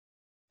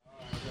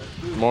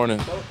Morning. Morning.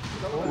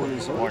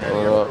 All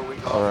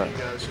right. You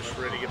guys just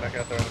ready to get back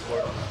out there on the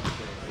court?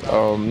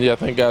 Yeah, I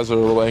think guys are a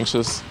little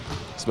anxious.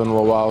 It's been a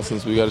little while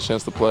since we got a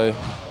chance to play.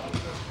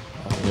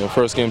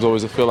 First game's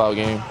always a fill-out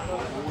game,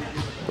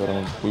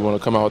 but we want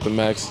to come out with the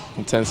max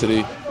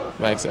intensity,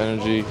 max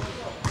energy,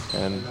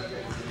 and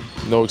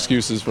no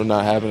excuses for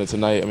not having it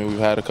tonight. I mean, we've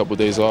had a couple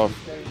days off.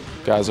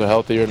 Guys are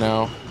healthier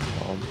now.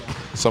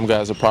 Some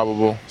guys are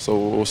probable, so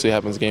we'll see what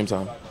happens game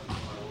time.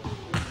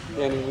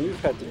 Danny, when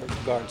you've had to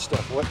guard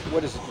stuff,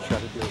 what is it you try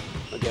to do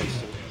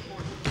against them?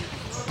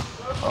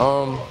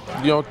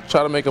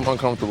 Try to make them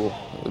uncomfortable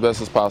the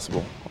best as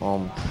possible.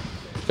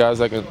 Guys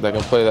that can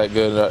play that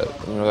good,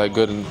 that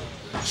good and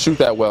shoot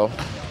that well.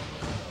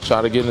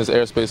 Try to get in his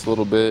airspace a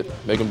little bit,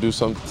 make him do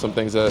some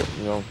things that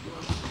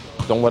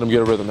don't let him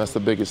get a rhythm. That's the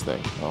biggest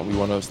thing. We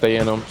want to stay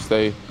in him,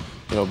 be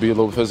a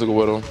little physical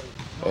with him,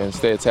 and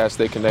stay attached,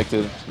 stay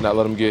connected, not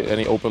let him get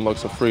any open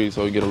looks or free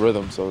so he get a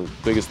rhythm. So the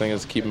biggest thing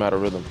is keep him out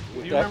of rhythm.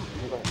 Do you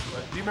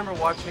remember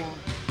watching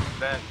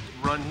that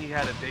run he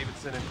had at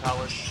Davidson in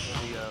college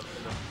in the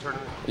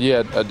tournament?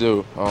 Yeah, I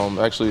do.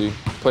 Actually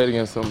played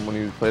against him when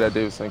he played at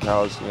Davidson in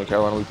college.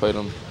 Carolina, we played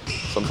him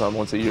sometime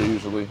once a year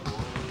usually.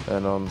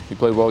 And he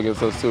played well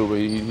against us too, but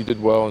he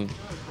did well, and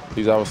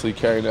he's obviously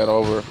carrying that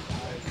over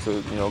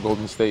to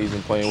Golden State. He's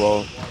been playing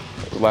well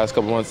the last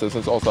couple months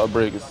since All-Star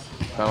break. It's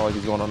kind of like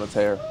he's going on a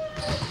tear.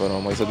 But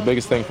like I said, the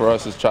biggest thing for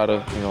us is try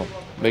to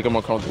make him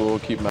uncomfortable,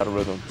 keep him out of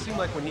rhythm. It seemed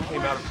like when he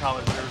came out of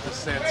college, there was a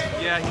sense,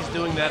 yeah, he's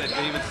doing that at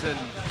Davidson,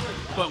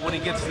 but when he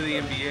gets to the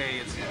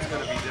NBA, it's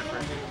going to be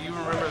different. Do you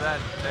remember that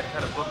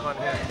kind of book on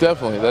him?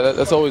 Definitely.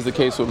 That's always the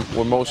case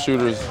with most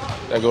shooters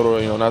that go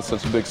to not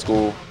such a big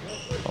school.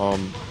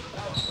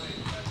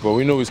 But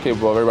we knew he was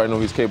capable. Everybody knew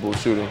he was capable of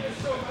shooting.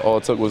 All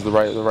it took was the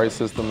right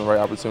system, the right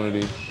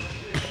opportunity,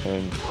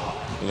 and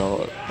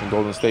in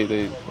Golden State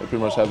they pretty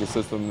much have the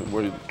system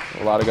where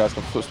a lot of guys,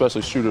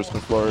 especially shooters,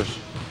 can flourish.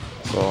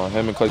 So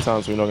him and Klay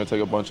Thompson, going to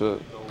take a bunch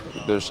of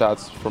their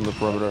shots from the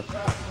perimeter.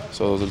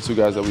 So those are the two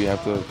guys that we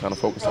have to kind of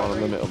focus on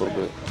and limit a little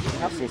bit.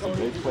 System,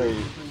 they play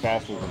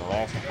faster than the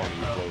last opponent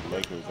you played, the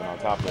Lakers, and on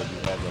top of that, you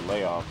had the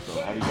layoff.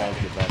 So how do you guys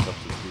get back up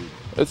to speed?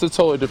 It's a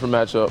totally different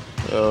matchup,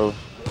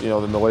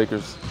 than the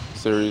Lakers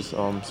series.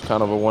 It's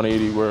kind of a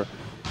 180 where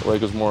the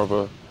Lakers more of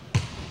a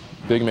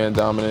big man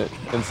dominant,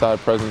 inside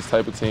presence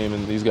type of team,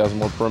 and these guys are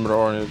more perimeter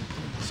oriented.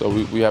 So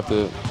we have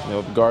to,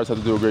 the guards have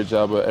to do a great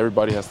job, but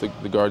everybody has to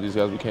guard these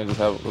guys. We can't just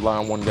rely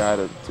on one guy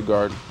to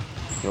guard,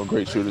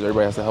 great shooters.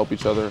 Everybody has to help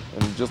each other.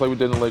 And just like we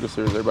did in the Lakers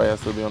series, everybody has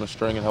to be on a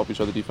string and help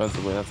each other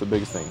defensively. And that's the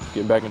biggest thing.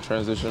 Getting back in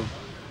transition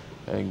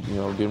and,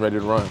 getting ready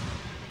to run.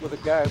 With a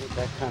guy with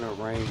that kind of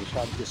range,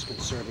 how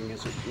disconcerting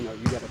is it? You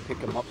got to pick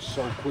him up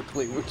so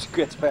quickly when he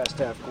gets past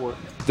half court.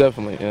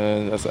 Definitely,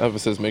 and that's the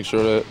emphasis. Make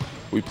sure that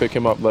we pick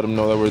him up, let him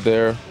know that we're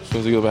there as soon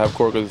as he gets half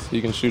court, because he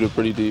can shoot it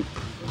pretty deep.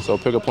 So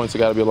pickup points have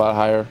got to be a lot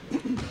higher.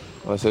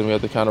 Like I said, we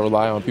have to kind of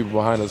rely on people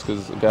behind us,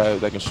 because a guy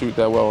that can shoot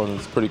that well and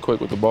is pretty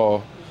quick with the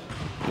ball,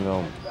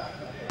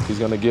 he's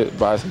going to get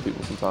by some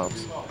people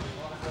sometimes.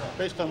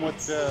 Based on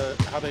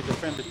how they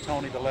defended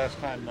Tony the last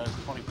time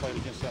Tony played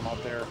against them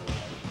out there,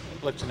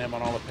 blitzing him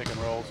on all the pick and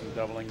rolls and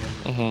doubling him,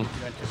 you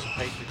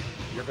anticipate that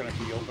you're going to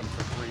be open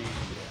for three?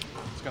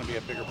 It's going to be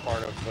a bigger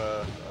part of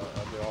the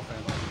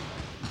offense?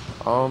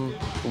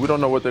 We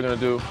don't know what they're going to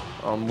do.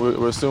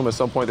 We assume at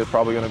some point they're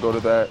probably going to go to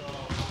that.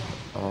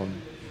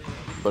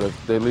 But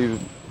if they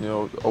leave,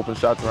 open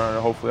shots around,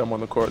 and hopefully I'm on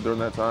the court during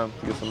that time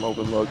to get some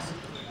open looks,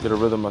 get a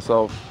rhythm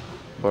myself.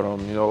 But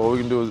what we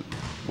can do is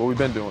what we've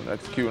been doing: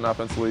 executing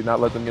offensively, not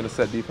let them get a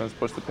set defense,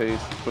 push the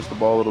pace, push the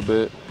ball a little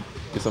bit,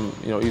 get some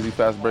easy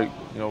fast break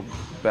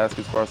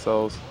baskets for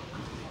ourselves,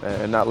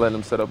 and not letting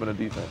them set up in a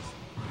defense.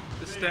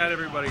 The stat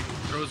everybody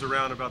throws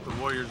around about the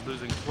Warriors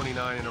losing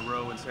 29 in a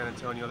row in San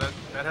Antonio,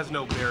 that has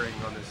no bearing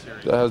on this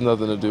series. That has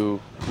nothing to do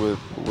with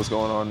what's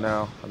going on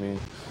now. I mean,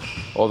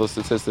 all those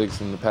statistics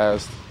in the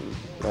past,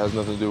 it has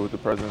nothing to do with the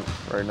present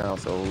right now.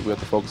 So we have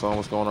to focus on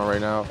what's going on right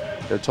now.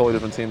 They're a totally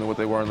different team than what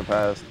they were in the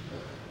past.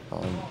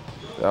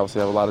 They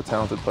obviously have a lot of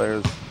talented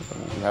players,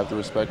 and you have to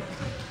respect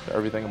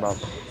everything about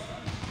them.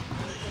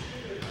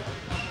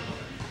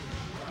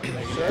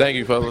 Thank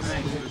you, fellas.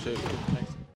 Appreciate it.